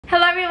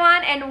Hello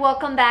everyone and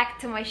welcome back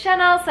to my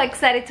channel. So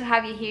excited to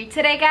have you here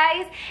today,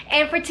 guys.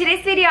 And for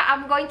today's video,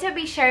 I'm going to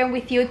be sharing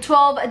with you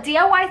 12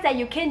 DIYs that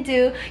you can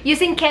do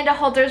using candle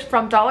holders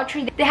from Dollar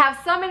Tree. They have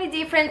so many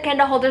different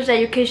candle holders that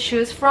you can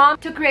choose from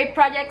to create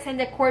projects and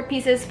decor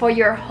pieces for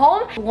your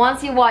home.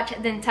 Once you watch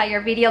the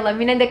entire video, let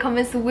me know in the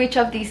comments which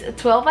of these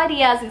 12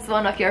 ideas is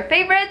one of your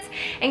favorites.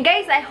 And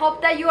guys, I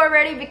hope that you are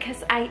ready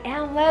because I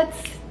am. Let's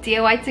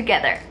DIY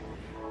together.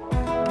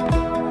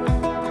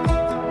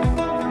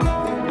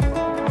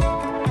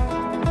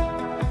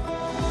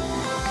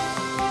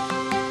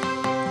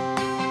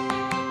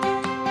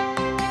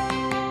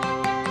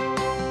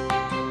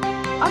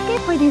 Okay,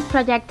 for this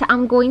project,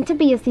 I'm going to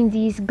be using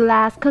these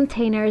glass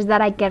containers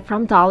that I get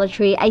from Dollar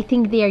Tree. I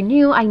think they are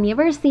new. I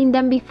never seen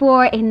them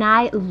before and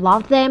I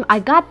love them. I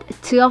got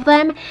 2 of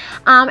them.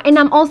 And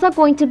I'm also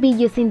going to be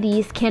using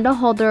these candle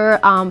holder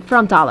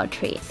from Dollar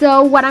Tree.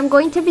 So what I'm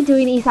going to be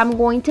doing is I'm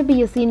going to be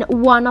using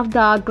one of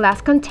the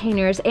glass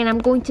containers and I'm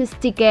going to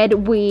stick it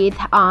with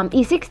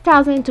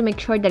E6000 to make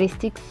sure that it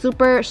sticks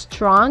super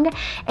strong,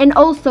 and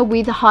also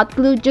with hot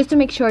glue just to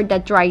make sure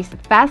that dries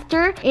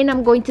faster. And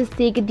I'm going to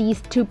stick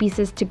these 2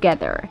 pieces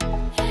together.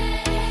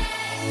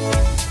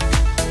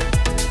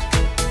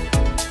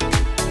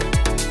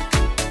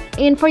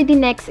 And for the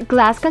next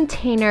glass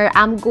container,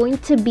 I'm going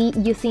to be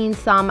using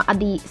some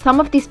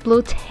of this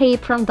blue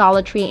tape from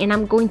Dollar Tree, and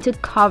I'm going to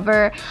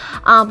cover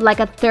like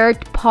a third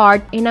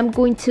part, and I'm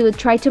going to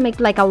try to make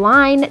like a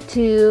line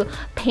to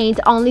paint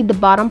only the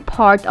bottom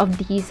part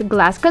of these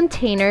glass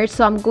containers.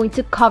 So I'm going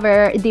to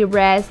cover the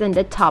rest and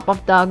the top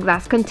of the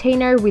glass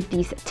container with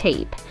this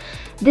tape.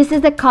 This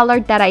is the color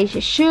that I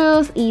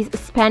choose, is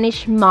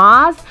Spanish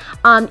moss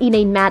in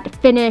a matte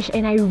finish,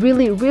 and I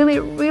really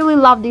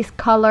love this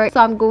color.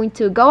 So I'm going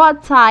to go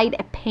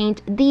outside,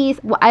 paint these.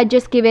 I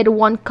just give it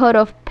 1 coat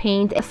of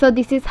paint. So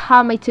this is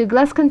how my 2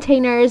 glass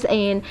containers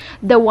and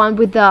the one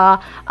with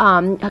the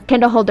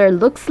candle holder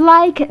looks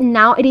like.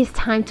 Now it is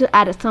time to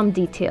add some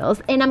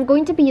details, and I'm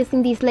going to be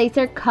using these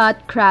laser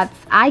cut crafts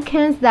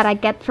icons that I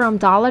get from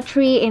Dollar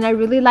Tree, and I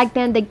really like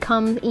them. They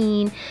come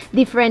in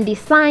different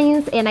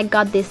designs, and I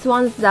got this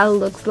one that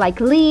looks like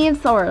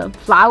leaves or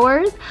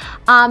flowers.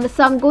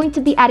 So I'm going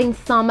to be adding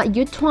some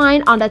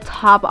U-twine on the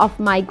top of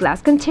my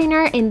glass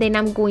container, and then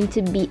I'm going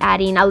to be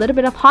adding a little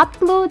bit of hot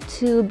glue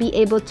to be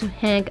able to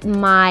hang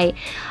my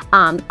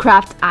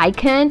craft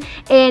icon.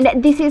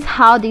 And this is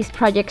how these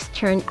projects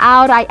turn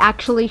out. I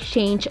actually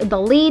changed the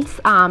lids.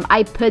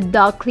 I put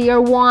the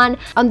clear one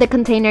on the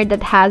container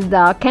that has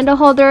the candle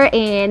holder,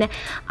 and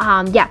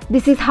yeah,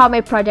 this is how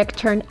my project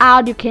turned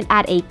out. You can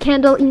add a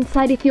candle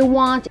inside if you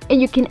want,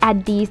 and you can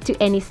add these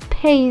to any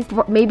space,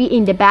 maybe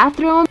in the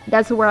bathroom.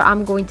 That's where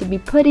I'm going to be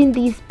putting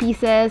these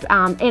pieces,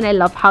 and I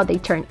love how they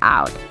turn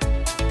out.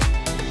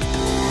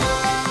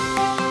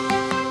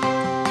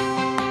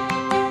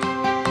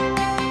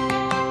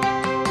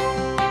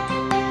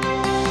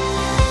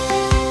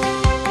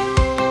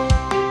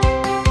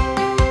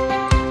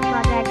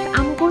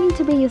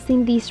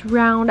 Using this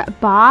round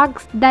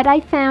box that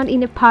I found in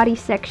the potty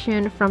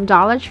section from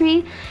Dollar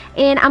Tree,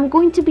 and I'm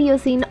going to be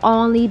using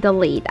only the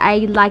lid. I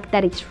like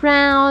that it's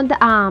round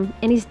and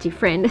it's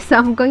different, so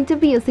I'm going to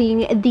be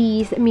using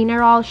these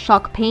mineral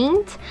chalk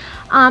paint,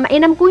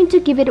 and I'm going to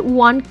give it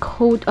 1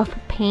 coat of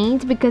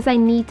paint because I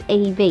need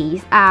a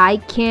vase. I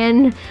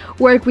can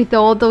work with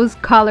all those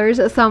colors,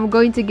 so I'm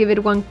going to give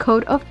it 1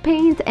 coat of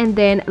paint and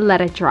then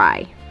let it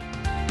dry.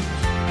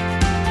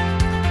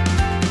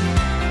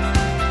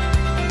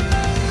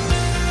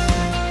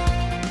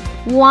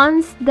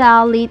 Once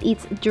the lid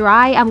is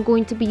dry, I'm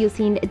going to be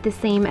using the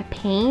same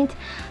paint,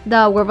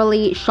 the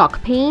Waverly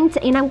chalk paint,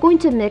 and I'm going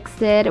to mix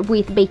it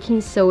with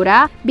baking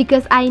soda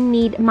because I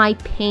need my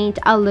paint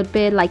a little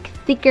bit like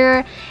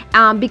thicker,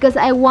 because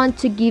I want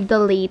to give the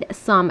lid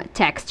some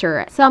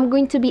texture. So I'm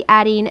going to be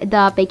adding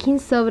the baking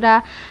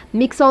soda,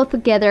 mix all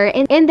together,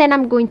 and then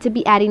I'm going to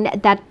be adding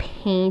that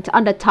paint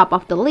on the top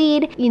of the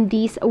lid in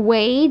this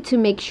way to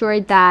make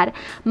sure that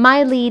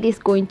my lid is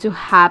going to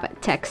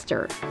have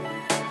texture.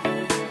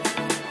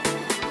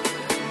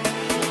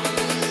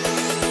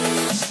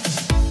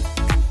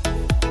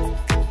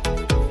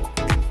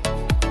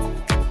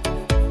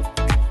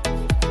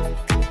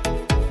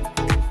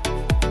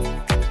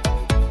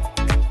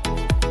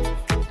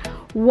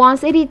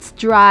 Once it is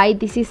dry,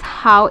 this is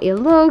how it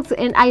looks,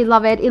 and I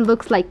love it. It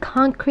looks like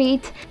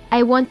concrete.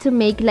 I want to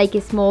make like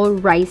a small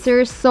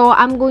riser, so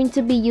I'm going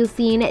to be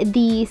using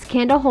this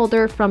candle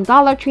holder from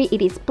Dollar Tree.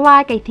 It is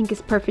black. I think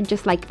it's perfect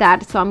just like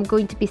that, so I'm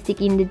going to be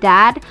sticking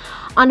that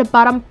on the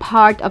bottom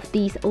part of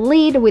this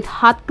lid with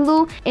hot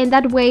glue, and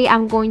that way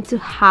I'm going to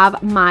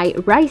have my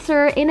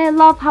riser, and I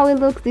love how it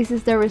looks. This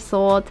is the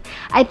result.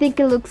 I think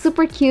it looks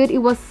super cute. It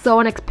was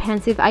so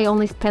inexpensive. I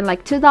only spent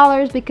like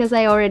 $2 because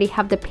I already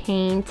have the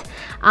paint,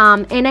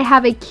 and I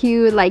have a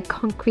cute like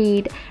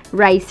concrete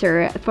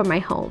riser for my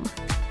home.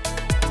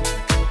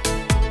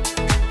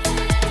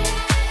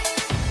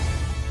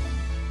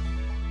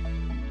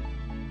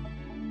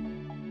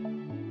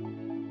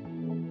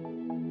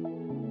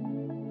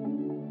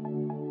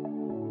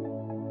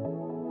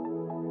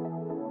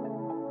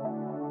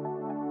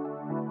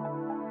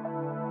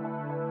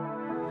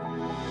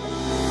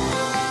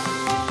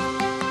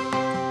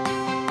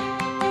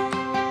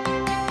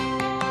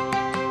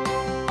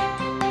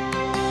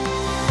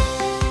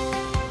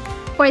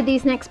 for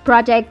this next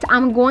project,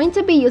 I'm going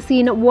to be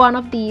using one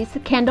of these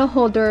candle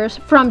holders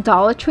from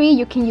Dollar Tree.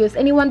 You can use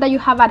any one that you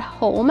have at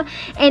home.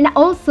 And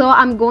also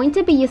I'm going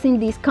to be using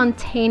this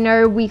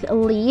container with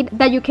lid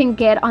that you can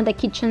get on the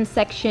kitchen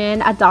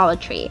section at Dollar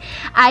Tree.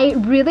 I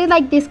really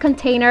like this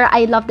container.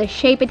 I love the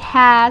shape it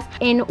has.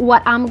 And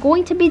what I'm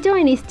going to be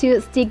doing is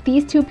to stick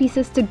these two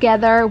pieces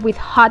together with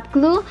hot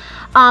glue.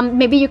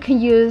 Maybe you can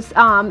use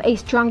a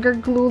stronger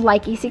glue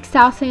like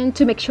E6000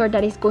 to make sure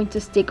that it's going to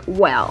stick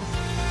well.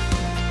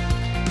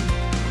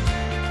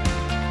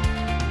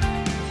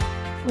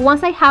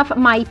 Once I have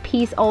my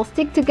piece all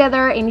stick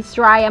together and it's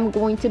dry, I'm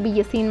going to be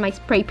using my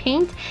spray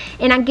paint.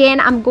 And again,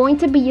 I'm going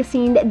to be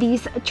using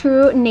this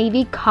true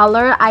navy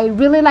color. I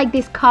really like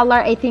this color.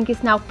 I think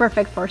it's now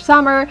perfect for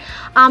summer.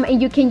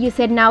 And you can use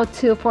it now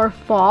too for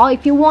fall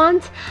if you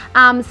want.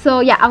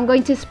 So yeah, I'm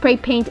going to spray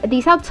paint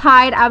this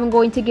outside. I'm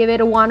going to give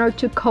it 1 or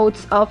 2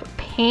 coats of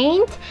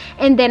paint,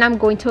 and then I'm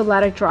going to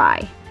let it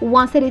dry.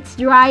 Once it's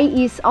dry,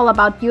 it's all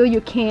about you.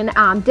 You can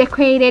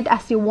decorate it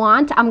as you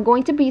want. I'm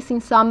going to be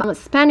using some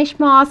Spanish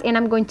moss, and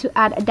I'm going to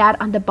add that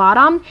on the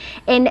bottom.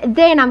 And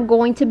then I'm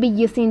going to be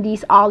using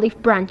these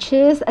olive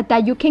branches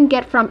that you can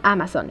get from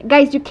Amazon.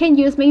 Guys, you can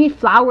use maybe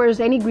flowers,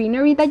 any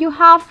greenery that you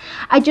have.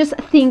 I just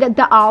think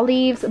the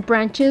olives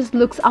branches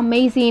looks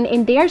amazing,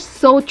 and they are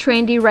so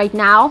trendy right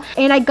now.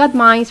 And I got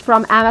mine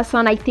from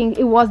Amazon. I think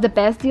it was the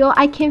best deal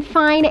I can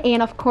find.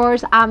 And of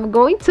course, I'm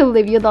going to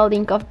leave you the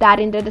link of that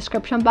in the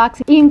description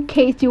box in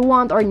case you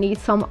want or need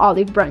some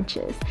olive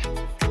branches.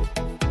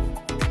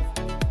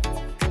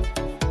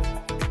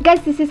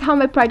 Guys, this is how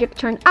my project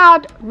turned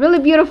out. Really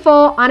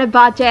beautiful on a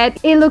budget.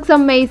 It looks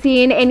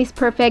amazing and it's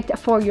perfect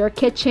for your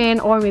kitchen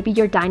or maybe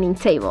your dining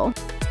table.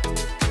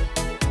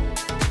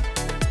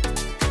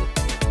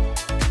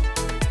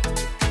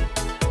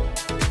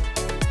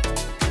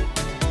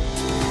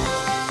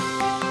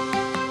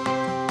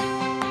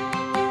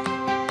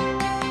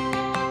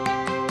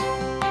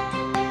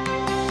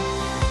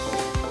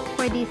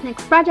 For this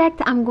next project,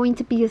 I'm going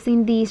to be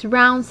using this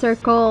round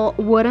circle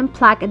wooden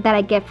plaque that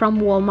I get from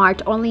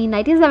Walmart, only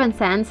 97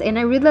 cents, and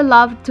I really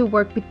love to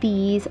work with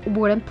these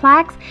wooden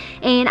plaques.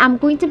 And I'm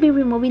going to be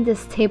removing the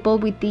staple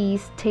with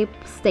this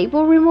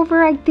staple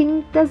remover. I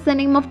think that's the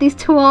name of this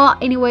tool.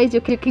 Anyways, you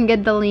can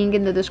get the link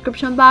in the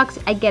description box.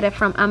 I get it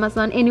from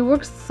Amazon and it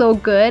works so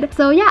good.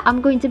 So yeah,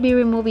 I'm going to be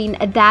removing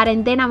that,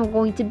 and then I'm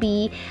going to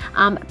be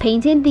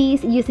painting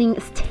these using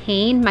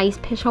stain, my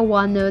special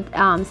walnut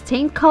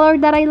stain color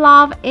that I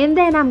love. And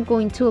then I'm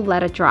going to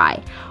let it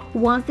dry.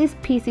 Once this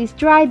piece is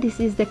dry, this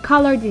is the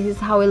color, this is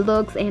how it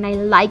looks, and I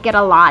like it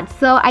a lot.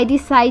 So I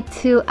decide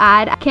to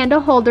add a candle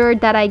holder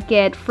that I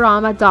get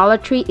from a Dollar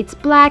Tree. It's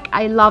black.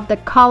 I love the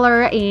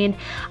color and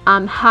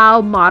how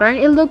modern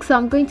it looks. So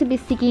I'm going to be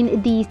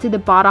sticking these to the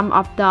bottom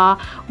of the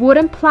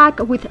wooden plaque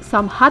with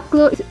some hot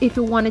glue. If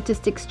you want it to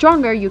stick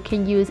stronger, you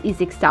can use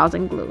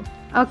E6000 glue.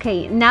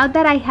 Okay, now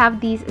that I have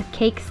this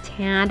cake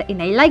stand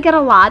and I like it a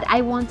lot,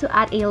 I want to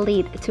add a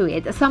lid to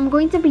it. So I'm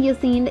going to be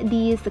using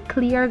this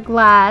clear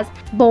glass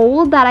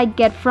bowl that I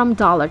get from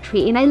Dollar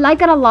Tree, and I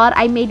like it a lot.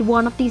 I made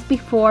one of these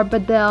before,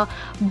 but the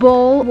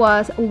bowl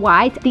was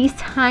white. This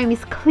time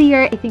it's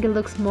clear. I think it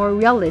looks more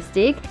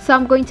realistic. So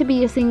I'm going to be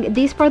using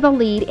this for the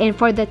lid, and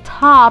for the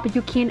top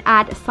you can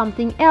add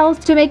something else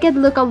to make it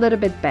look a little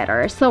bit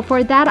better. So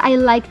for that, I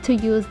like to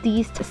use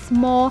this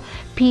small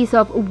piece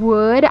of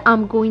wood.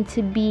 I'm going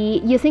to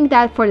be using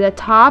that for the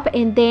top,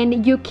 and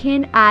then you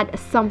can add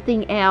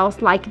something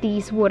else like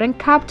this wooden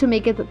cup to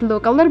make it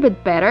look a little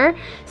bit better.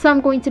 So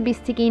I'm going to be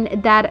sticking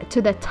that to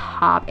the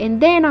top,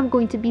 and then I'm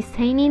going to be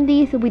staining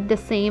this with the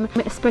same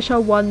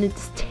special walnut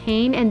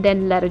stain, and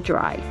then let it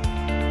dry.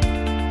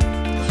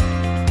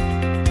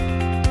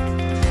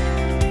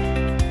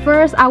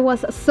 First, I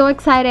was so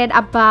excited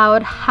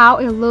about how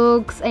it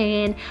looks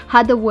and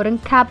how the wooden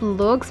cap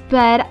looks,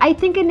 but I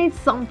think it needs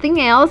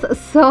something else.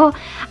 So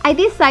I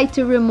decided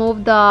to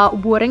remove the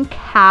wooden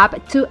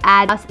cap to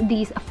add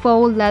this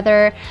faux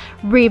leather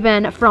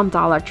ribbon from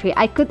Dollar Tree.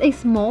 I cut a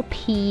small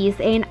piece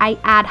and I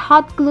add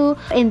hot glue,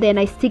 and then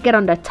I stick it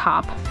on the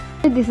top.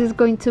 This is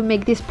going to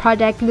make this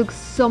project look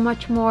so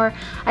much more,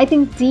 I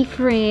think,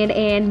 different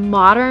and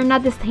modern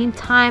at the same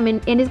time,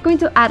 and it's going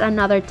to add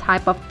another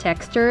type of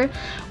texture,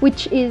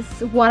 which is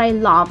what I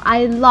love.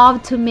 I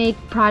love to make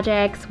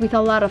projects with a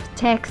lot of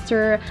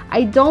texture.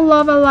 I don't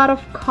love a lot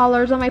of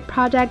colors on my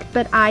project,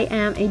 but I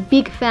am a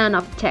big fan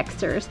of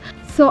textures.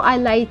 So I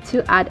like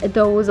to add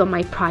those on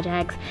my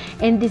projects,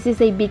 and this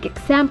is a big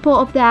example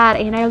of that,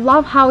 and I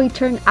love how it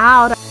turned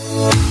out.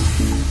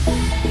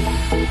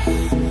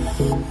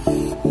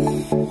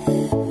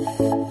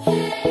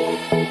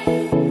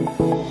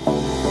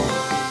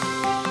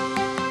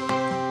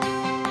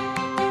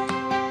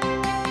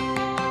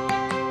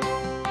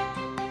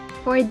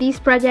 For for this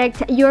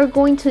project, you're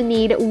going to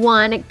need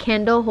one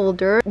candle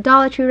holder.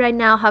 Dollar Tree right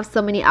now have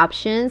so many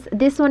options.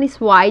 This one is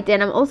white,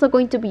 and I'm also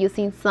going to be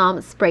using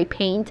some spray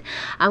paint.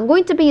 I'm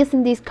going to be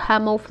using this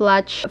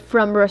camouflage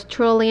from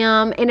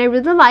Rust-Oleum, and I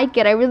really like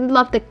it. I really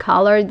love the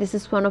color. This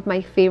is one of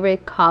my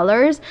favorite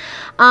colors.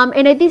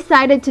 And I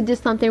decided to do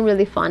something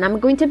really fun. I'm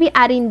going to be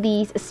adding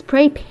this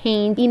spray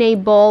paint in a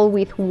bowl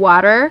with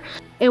water.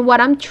 And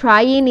what I'm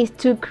trying is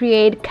to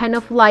create kind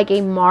of like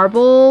a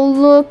marble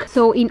look.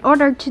 So in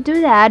order to do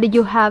that,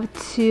 you have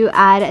to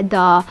add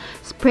the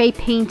spray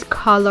paint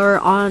color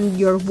on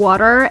your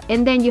water,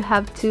 and then you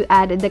have to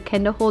add the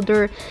candle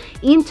holder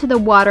into the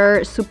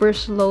water super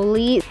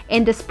slowly,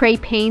 and the spray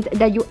paint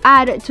that you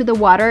add to the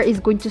water is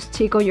going to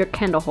stick on your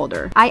candle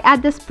holder. I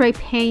add the spray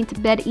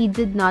paint, but it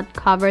did not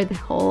cover the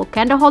whole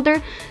candle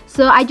holder,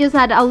 so I just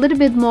add a little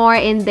bit more,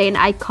 and then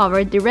I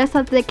covered the rest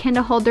of the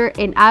candle holder.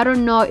 And I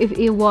don't know if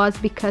it was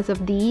because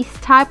of this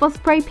type of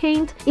spray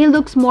paint, it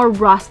looks more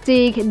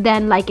rustic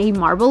than like a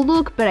marble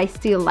look, but I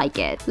still like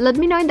it. Let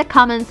me know in the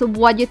comments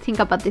what you think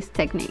about this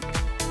technique.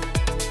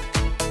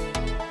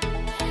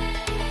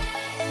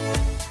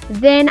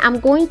 Then I'm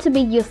going to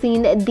be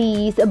using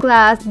these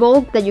glass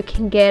bowls that you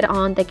can get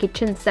on the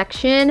kitchen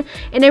section,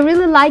 and I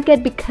really like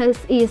it because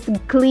it's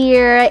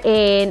clear,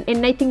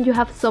 and I think you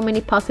have so many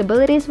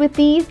possibilities with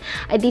these.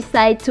 I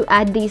decided to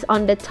add these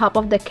on the top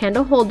of the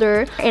candle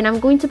holder, and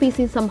I'm going to be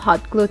using some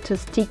hot glue to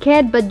stick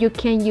it, but you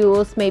can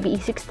use maybe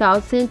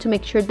E6000 to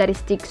make sure that it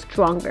sticks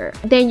stronger.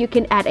 Then you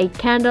can add a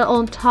candle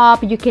on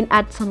top. You can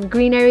add some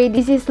greenery.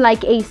 This is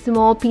like a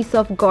small piece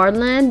of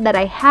garland that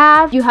I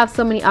have. You have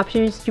so many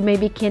options. You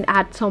maybe can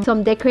add some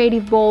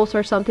decorative bowls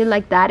or something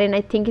like that, and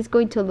I think it's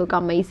going to look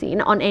amazing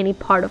on any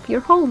part of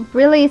your home.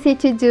 Really easy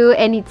to do,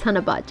 and it's on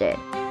a budget.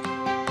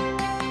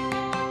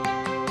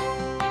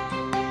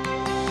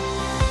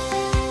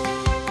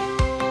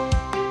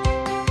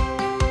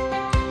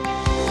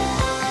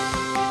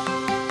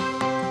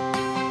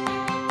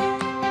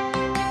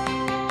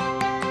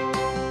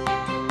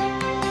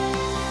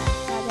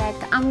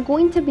 I'm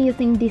going to be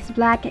using these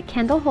black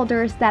candle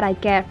holders that I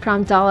get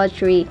from Dollar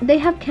Tree. They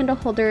have candle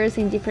holders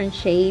in different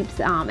shapes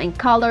and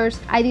colors.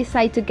 I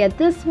decided to get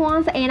these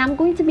ones, and I'm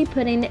going to be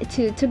putting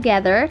two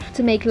together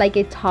to make like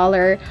a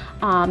taller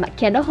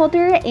candle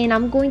holder, and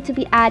I'm going to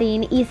be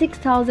adding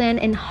E6000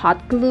 and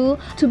hot glue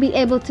to be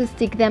able to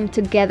stick them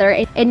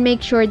together and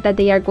make sure that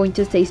they are going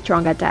to stay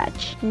strong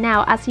attached.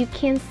 Now, as you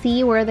can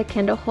see where the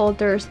candle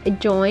holders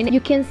join, you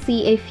can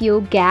see a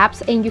few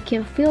gaps, and you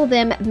can fill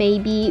them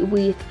maybe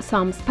with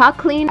some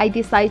sparkling. I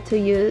decided to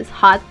use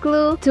hot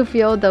glue to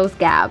fill those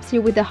gaps.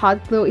 With the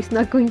hot glue, it's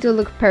not going to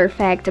look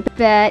perfect,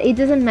 but it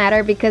doesn't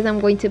matter because I'm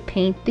going to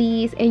paint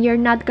these, and you're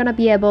not gonna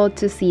be able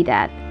to see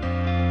that.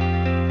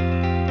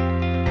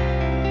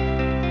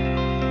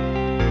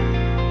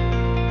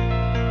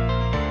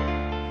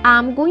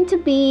 I'm going to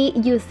be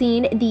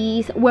using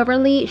this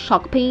Waverly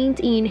chalk paint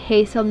in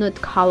hazelnut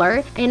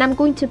color, and I'm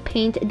going to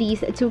paint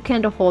these two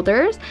candle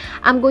holders.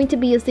 I'm going to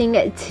be using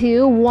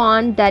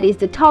one that is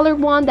the taller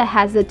one that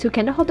has the two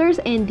candle holders,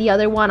 and the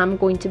other one I'm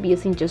going to be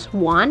using just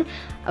one.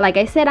 Like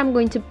I said, I'm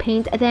going to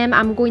paint them.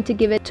 I'm going to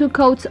give it 2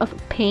 coats of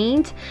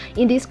paint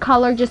in this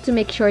color just to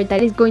make sure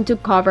that it's going to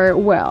cover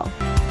well.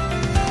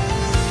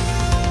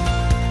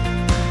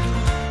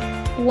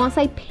 Once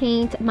I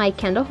paint my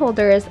candle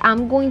holders,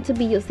 I'm going to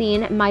be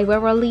using my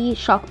Waverly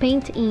chalk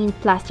paint in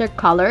plaster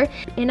color,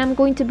 and I'm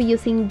going to be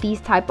using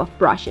these type of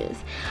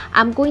brushes.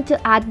 I'm going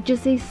to add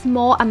just a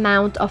small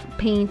amount of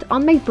paint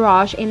on my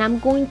brush, and I'm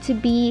going to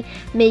be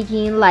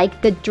making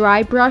like the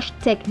dry brush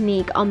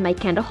technique on my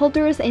candle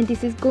holders, and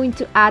this is going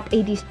to add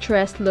a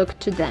distressed look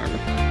to them.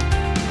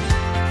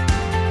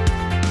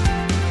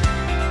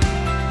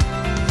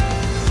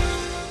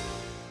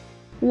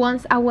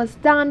 Once I was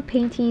done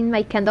painting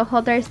my candle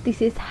holders,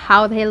 this is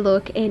how they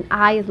look, and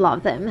I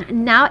love them.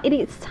 Now it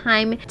is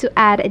time to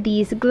add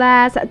these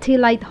glass tea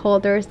light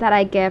holders that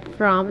I get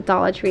from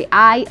Dollar Tree.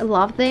 I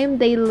love them.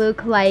 They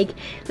look like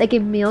a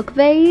milk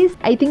vase.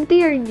 I think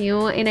they are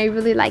new, and I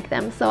really like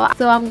them. So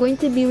I'm going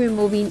to be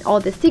removing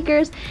all the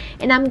stickers,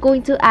 and I'm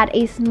going to add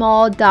a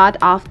small dot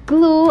of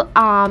glue,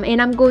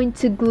 and I'm going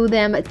to glue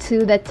them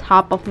to the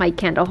top of my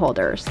candle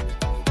holders.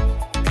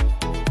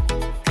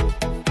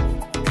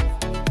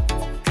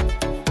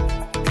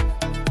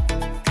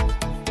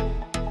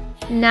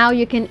 Now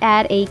you can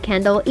add a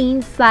candle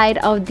inside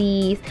of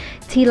these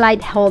tea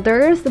light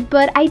holders,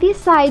 but I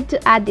decided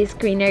to add this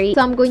greenery,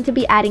 so I'm going to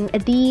be adding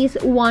these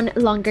one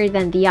longer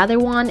than the other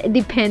one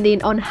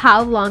depending on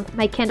how long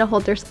my candle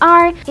holders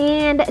are.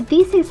 And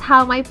this is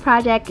how my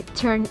project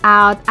turned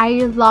out.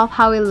 I love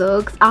how it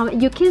looks.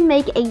 You can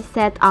make a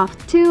set of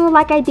 2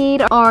 like I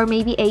did, or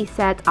maybe a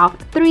set of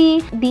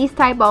 3. These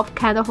type of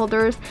candle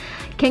holders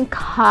can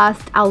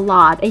cost a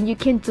lot, and you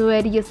can do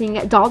it using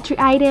Dollar Tree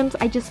items.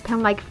 I just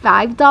spent like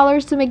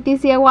 $5 to make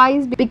these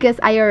DIYs because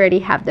I already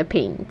have the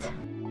paint.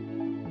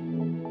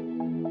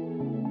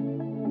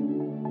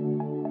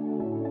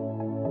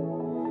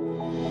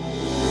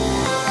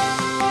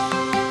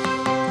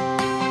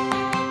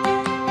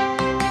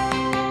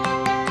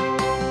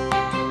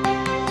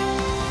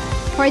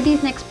 For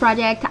this next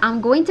project, I'm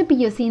going to be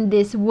using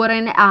this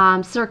wooden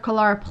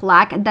circular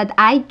plaque that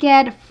I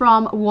get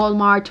from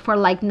Walmart for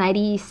like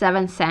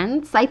 97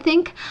 cents, I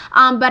think.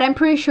 But I'm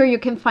pretty sure you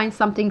can find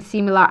something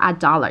similar at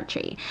Dollar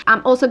Tree.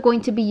 I'm also going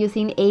to be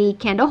using a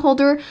candle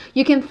holder.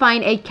 You can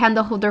find a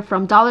candle holder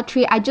from Dollar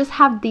Tree. I just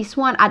have this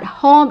one at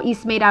home.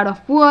 It's made out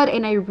of wood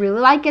and I really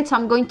like it, so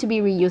I'm going to be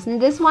reusing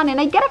this one,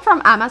 and I get it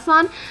from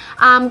Amazon.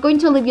 I'm going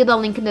to leave you the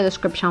link in the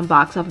description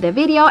box of the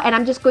video, and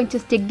I'm just going to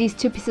stick these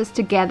two pieces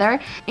together,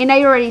 and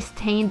I already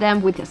stained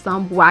them with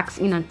some wax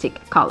in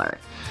antique color.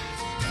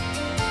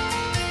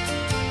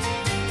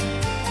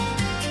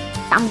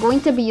 I'm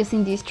going to be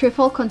using this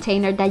trifle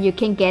container that you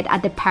can get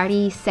at the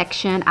party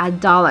section at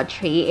Dollar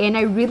Tree, and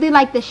I really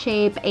like the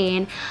shape,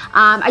 and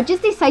I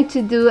just decided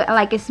to do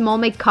like a small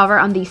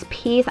makeover on this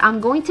piece. I'm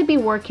going to be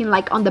working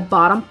like on the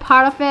bottom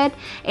part of it,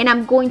 and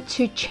I'm going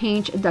to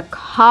change the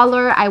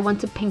color. I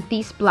want to paint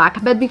this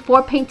black, but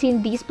before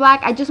painting this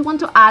black, I just want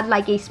to add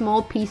like a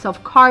small piece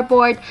of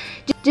cardboard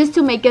just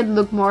to make it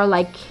look more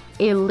like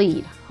a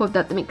lid. Hope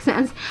that makes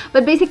sense.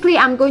 But basically,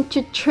 I'm going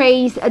to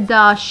trace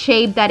the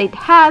shape that it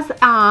has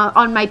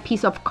on my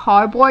piece of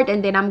cardboard,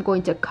 and then I'm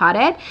going to cut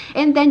it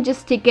and then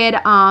just stick it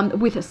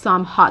with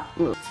some hot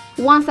glue.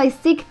 Once I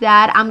stick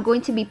that, I'm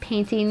going to be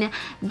painting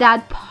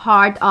that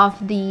part of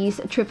this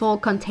trifle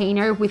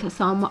container with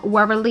some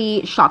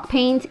Waverly chalk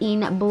paint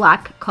in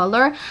black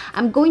color.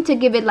 I'm going to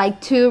give it like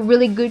 2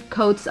 really good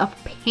coats of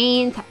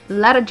paint,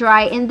 let it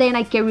dry, and then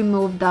I can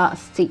remove the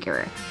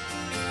sticker.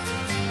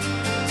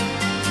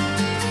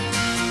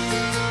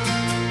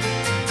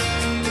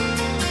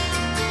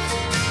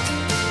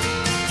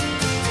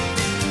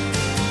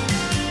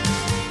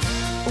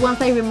 Once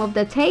I remove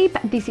the tape,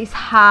 this is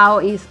how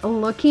it's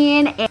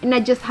looking, and I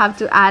just have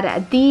to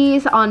add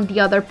these on the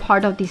other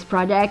part of this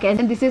project,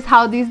 and this is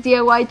how this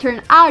DIY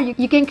turned out.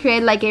 You can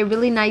create like a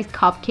really nice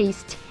cupcake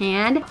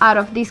stand out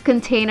of this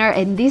container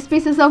and these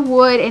pieces of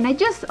wood, and I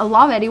just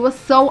love it. It was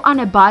so on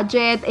a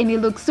budget and it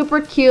looks super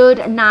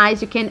cute,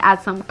 nice. You can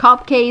add some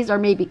cupcakes or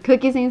maybe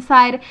cookies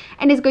inside,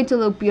 and it's going to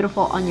look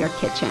beautiful on your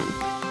kitchen.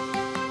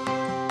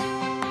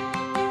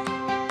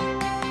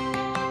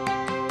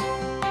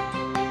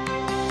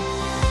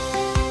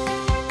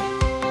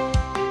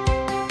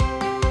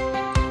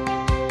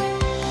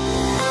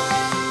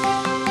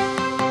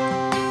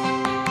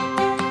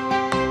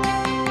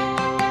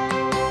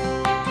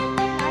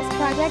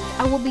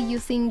 I will be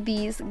using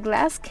this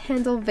glass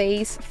candle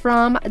vase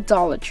from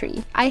Dollar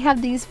Tree. I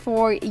have these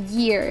for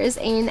years,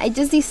 and I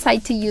just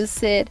decided to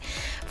use it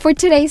for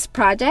today's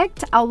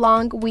project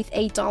along with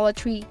a Dollar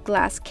Tree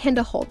glass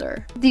candle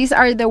holder. These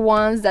are the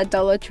ones that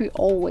Dollar Tree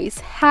always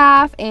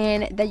have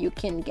and that you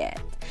can get.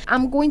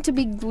 I'm going to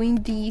be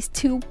gluing these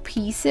 2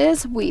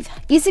 pieces with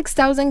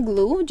E6000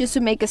 glue just to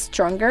make it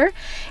stronger,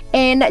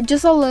 and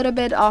just a little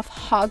bit of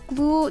hot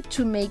glue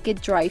to make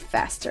it dry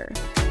faster.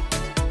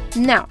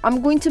 Now,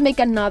 I'm going to make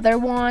another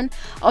one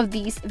of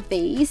these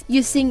vase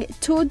using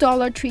 2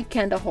 Dollar Tree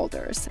candle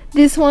holders.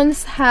 These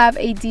ones have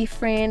a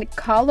different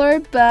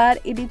color,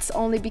 but it is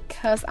only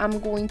because I'm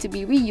going to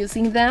be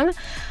reusing them.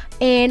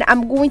 And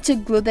I'm going to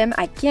glue them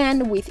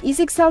again with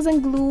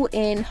E6000 glue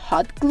and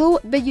hot glue,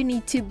 but you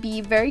need to be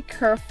very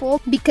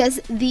careful because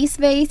this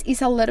vase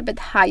is a little bit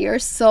higher,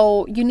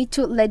 so you need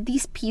to let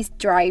this piece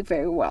dry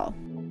very well.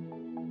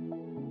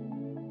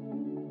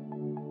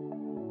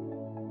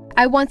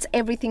 I want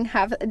everything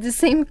have the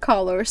same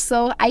color,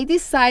 so I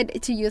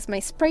decided to use my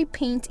spray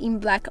paint in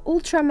black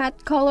ultra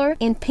matte color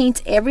and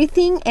paint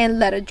everything and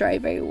let it dry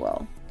very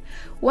well.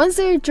 Once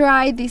they're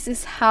dry, this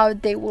is how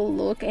they will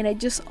look, and I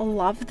just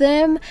love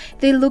them.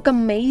 They look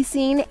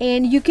amazing,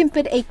 and you can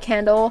put a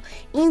candle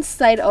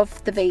inside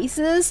of the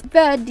vases,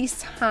 but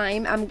this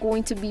time I'm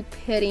going to be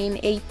putting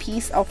a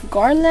piece of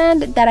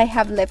garland that I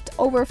have left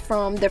over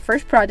from the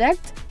first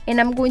project,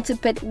 and I'm going to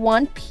put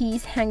 1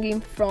 piece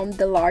hanging from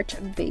the large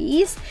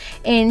vase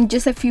and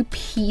just a few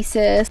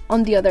pieces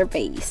on the other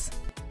vase.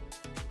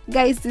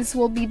 Guys, this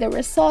will be the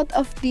result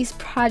of this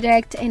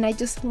project, and I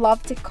just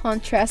love the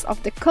contrast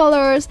of the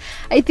colors.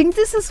 I think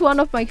this is one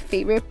of my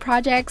favorite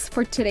projects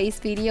for today's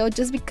video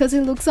just because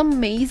it looks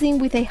amazing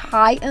with a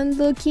high-end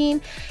looking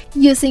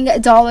using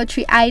Dollar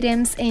Tree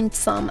items and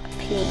some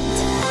paint.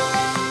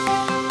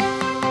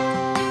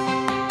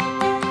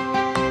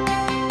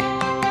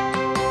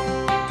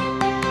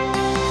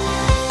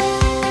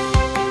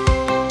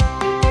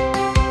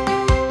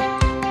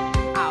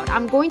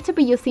 I'm going to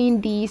be using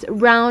this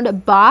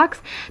round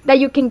box that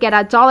you can get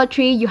at Dollar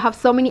Tree. You have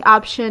so many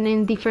options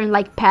in different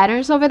like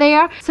patterns over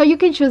there, so you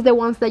can choose the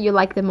ones that you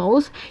like the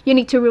most. You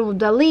need to remove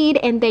the lid,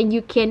 and then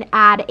you can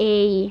add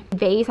a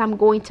vase. I'm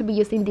going to be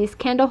using this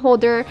candle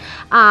holder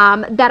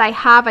that I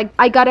have.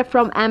 I got it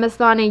from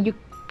Amazon, and you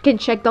can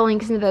check the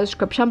links in the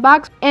description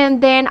box.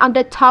 And then on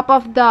the top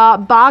of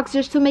the box,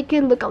 just to make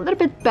it look a little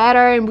bit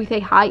better and with a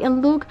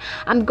high-end look,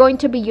 I'm going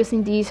to be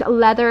using this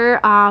leather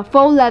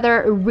faux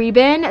leather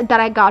ribbon that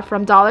I got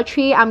from Dollar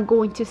Tree. I'm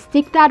going to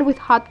stick that with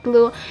hot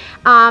glue,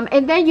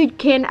 and then you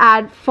can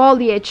add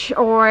foliage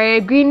or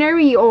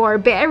greenery or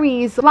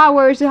berries,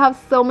 flowers. You have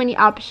so many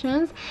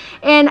options,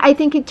 and I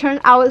think it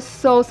turned out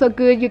so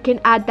good. You can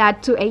add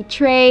that to a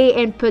tray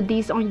and put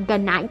these on the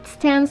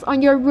nightstands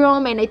on your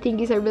room, and I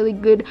think it's a really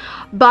good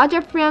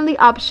budget-friendly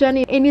option,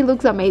 and it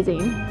looks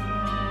amazing.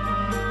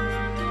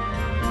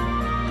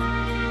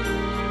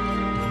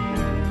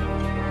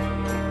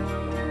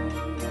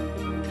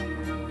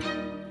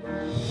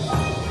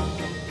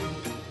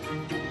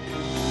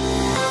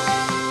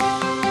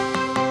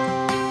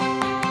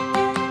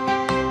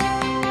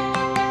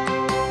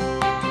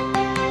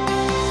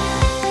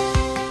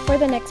 For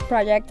the next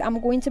project,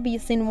 I'm going to be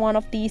using one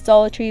of these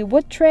Dollar Tree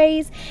wood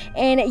trays,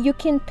 and you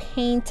can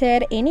paint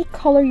it any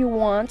color you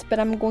want, but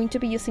I'm going to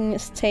be using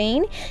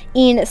stain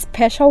in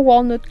special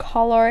walnut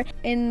color,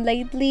 and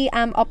lately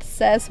I'm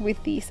obsessed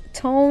with this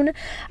tone.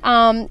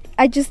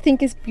 I just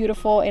think it's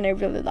beautiful and I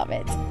really love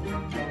it.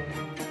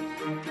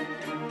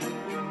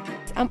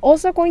 I'm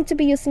also going to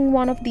be using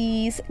one of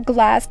these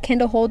glass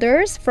candle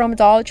holders from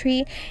Dollar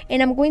Tree,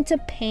 and I'm going to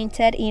paint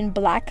it in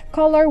black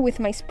color with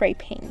my spray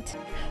paint.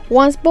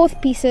 Once both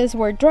pieces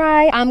were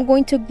dry, I'm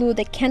going to glue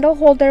the candle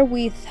holder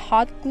with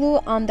hot glue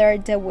under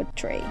the wood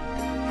tray.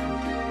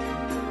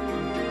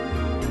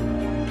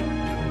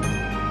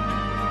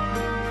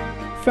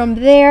 From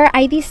there,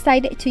 I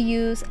decided to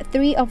use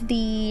 3 of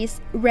these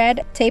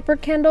red taper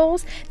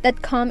candles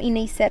that come in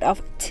a set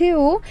of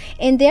 2,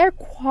 and they're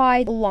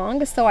quite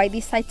long, so I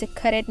decided to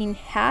cut it in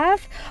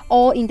half,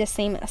 all in the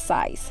same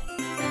size.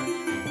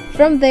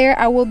 From there,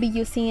 I will be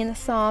using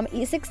some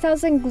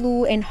E6000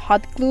 glue and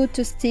hot glue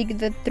to stick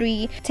the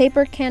 3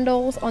 taper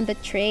candles on the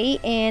tray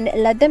and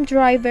let them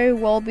dry very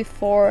well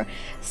before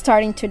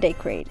starting to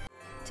decorate.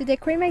 To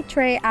decorate my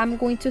tray, I'm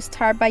going to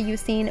start by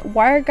using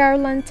wire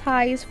garland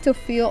ties to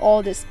fill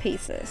all the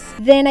spaces.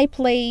 Then I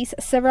place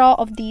several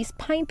of these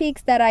pine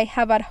picks that I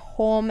have at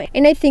home,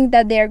 and I think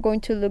that they are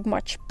going to look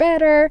much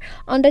better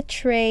on the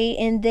tray.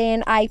 And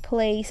then I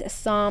place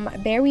some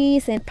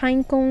berries and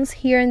pine cones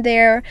here and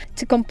there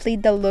to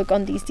complete the look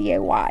on this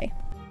DIY.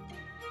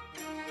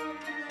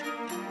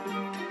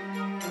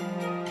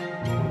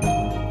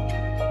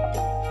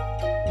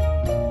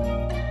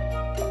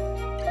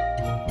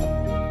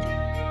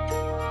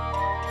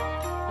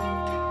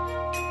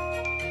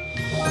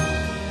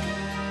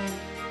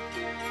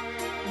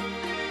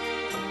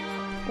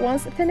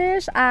 Once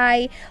finished,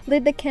 I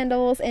lit the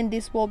candles, and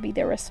this will be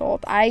the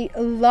result. I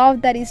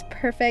love that it's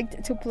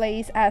perfect to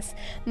place as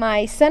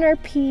my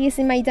centerpiece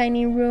in my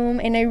dining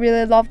room, and I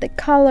really love the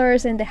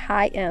colors and the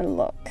high-end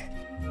look.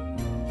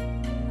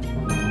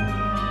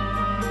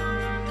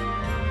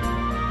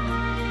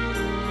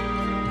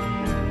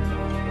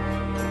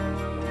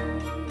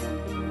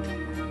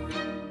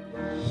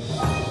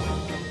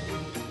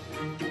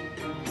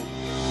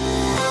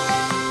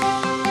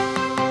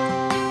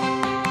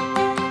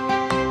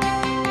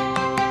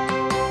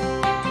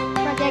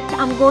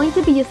 I'm going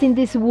to be using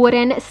this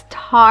wooden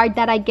star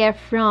that I get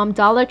from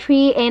Dollar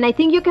Tree, and I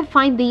think you can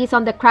find these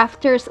on the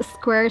Crafters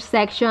Square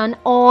section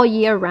all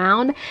year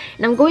round.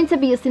 And I'm going to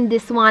be using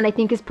this one. I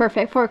think it's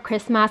perfect for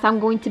Christmas. I'm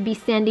going to be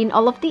sanding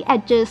all of the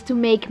edges to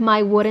make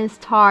my wooden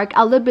star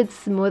a little bit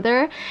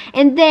smoother,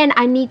 and then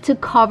I need to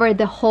cover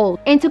the hole.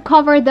 And to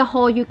cover the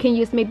hole, you can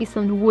use maybe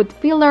some wood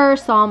filler,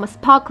 some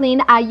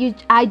sparkling.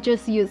 I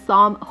just use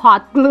some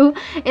hot glue,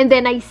 and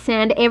then I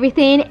sand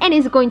everything, and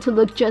it's going to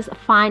look just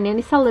fine, and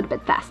it's a little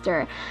bit faster.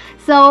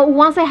 So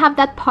once I have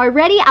that part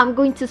ready, I'm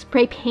going to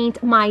spray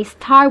paint my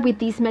star with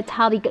this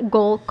metallic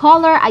gold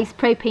color. I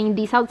spray paint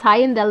this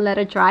outside and then let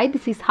it dry.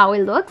 This is how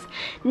it looks.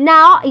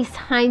 Now it's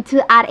time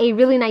to add a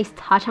really nice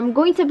touch. I'm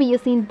going to be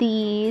using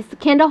this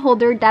candle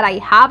holder that I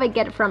have. I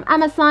get it from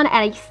Amazon, and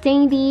I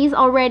stained these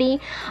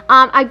already.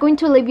 I'm going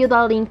to leave you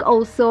the link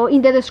also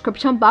in the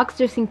description box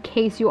just in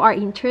case you are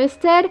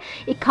interested.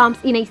 It comes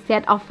in a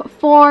set of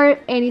 4,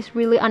 and it's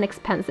really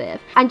inexpensive.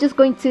 I'm just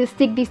going to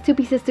stick these 2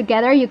 pieces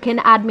together. You can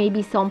add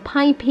maybe some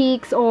pine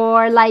picks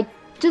or like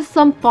just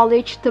some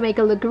foliage to make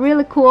it look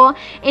really cool.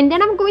 And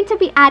then I'm going to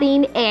be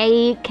adding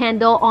a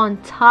candle on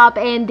top,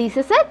 and this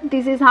is it.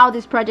 This is how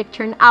this project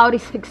turned out.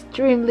 It's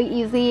extremely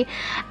easy,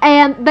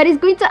 but it's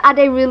going to add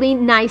a really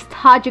nice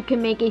touch. You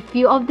can make a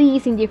few of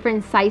these in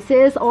different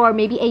sizes, or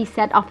maybe a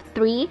set of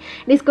 3,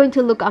 and it's going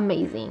to look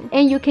amazing.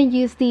 And you can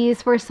use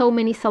these for so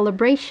many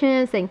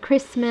celebrations and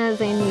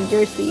Christmas and New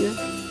Year's Eve.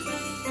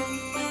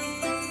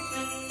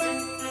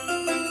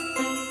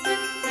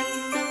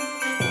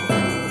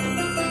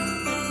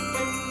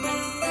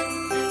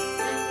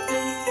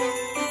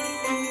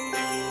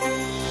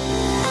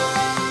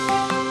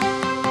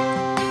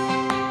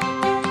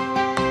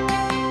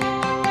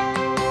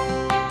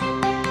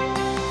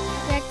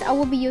 I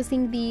will be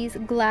using this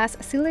glass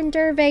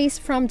cylinder vase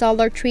from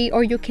Dollar Tree,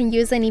 or you can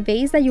use any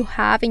vase that you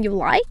have and you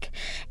like.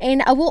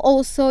 And I will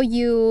also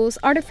use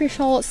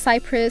artificial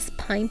cypress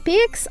pine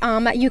picks.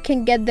 You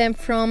can get them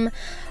from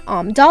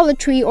Dollar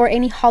Tree or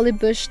any holly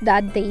bush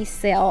that they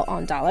sell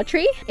on Dollar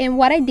Tree. And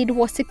what I did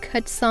was to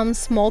cut some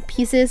small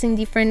pieces in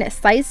different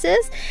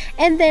sizes,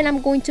 and then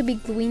I'm going to be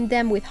gluing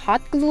them with hot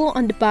glue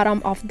on the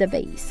bottom of the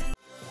vase.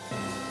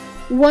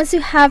 Once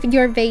you have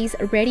your vase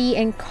ready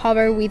and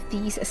covered with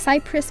these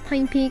cypress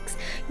pine picks,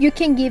 you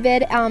can give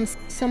it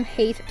some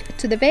height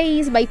to the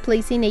vase by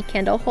placing a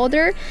candle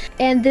holder.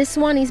 And this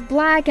one is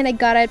black and I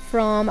got it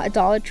from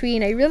Dollar Tree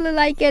and I really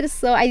like it,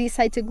 so I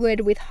decided to glue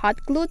it with hot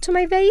glue to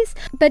my vase.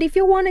 But if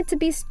you want it to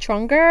be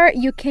stronger,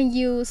 you can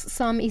use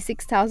some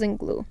E6000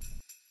 glue.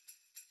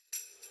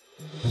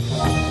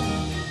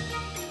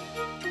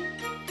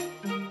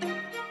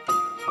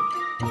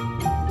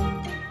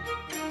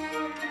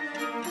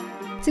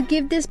 To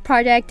give this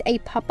project a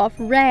pop of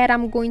red,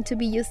 I'm going to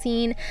be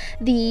using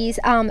this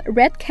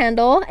red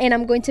candle, and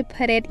I'm going to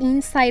put it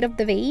inside of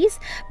the vase.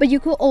 But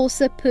you could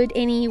also put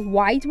any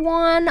white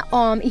one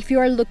if you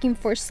are looking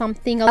for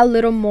something a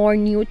little more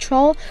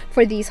neutral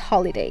for these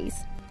holidays.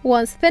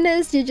 Once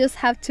finished, you just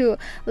have to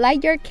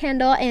light your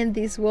candle and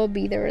this will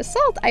be the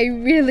result. I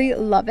really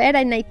love it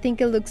and I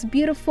think it looks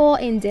beautiful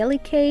and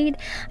delicate,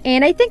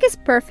 and I think it's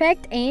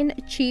perfect and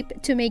cheap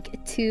to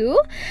make two.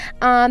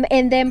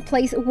 And then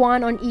place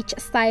one on each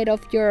side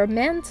of your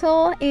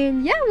mantle.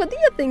 And yeah, what do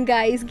you think,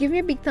 guys? Give me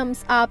a big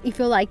thumbs up if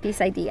you like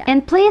this idea.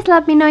 And please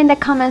let me know in the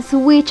comments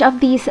which of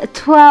these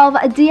 12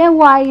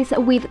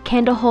 DIYs with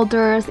candle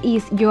holders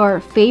is your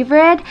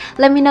favorite.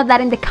 Let me know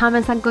that in the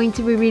comments. I'm going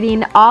to be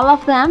reading all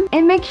of them.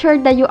 And make sure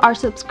that you are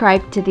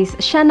subscribed to this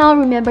channel.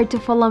 Remember to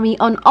follow me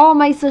on all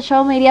my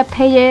social media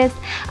pages.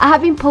 I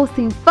have been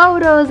posting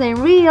photos and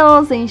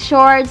reels and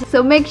shorts,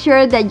 so make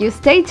sure that you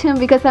stay tuned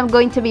because I'm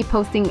going to be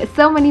posting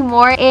so many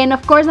more. And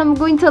of course, I'm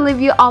going to leave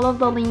you all of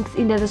the links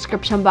in the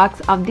description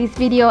box of this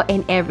video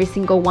and every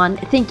single one.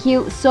 Thank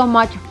you so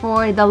much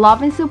for the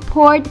love and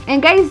support,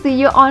 and guys, see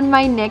you on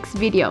my next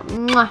video.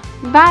 Mwah.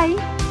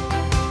 Bye.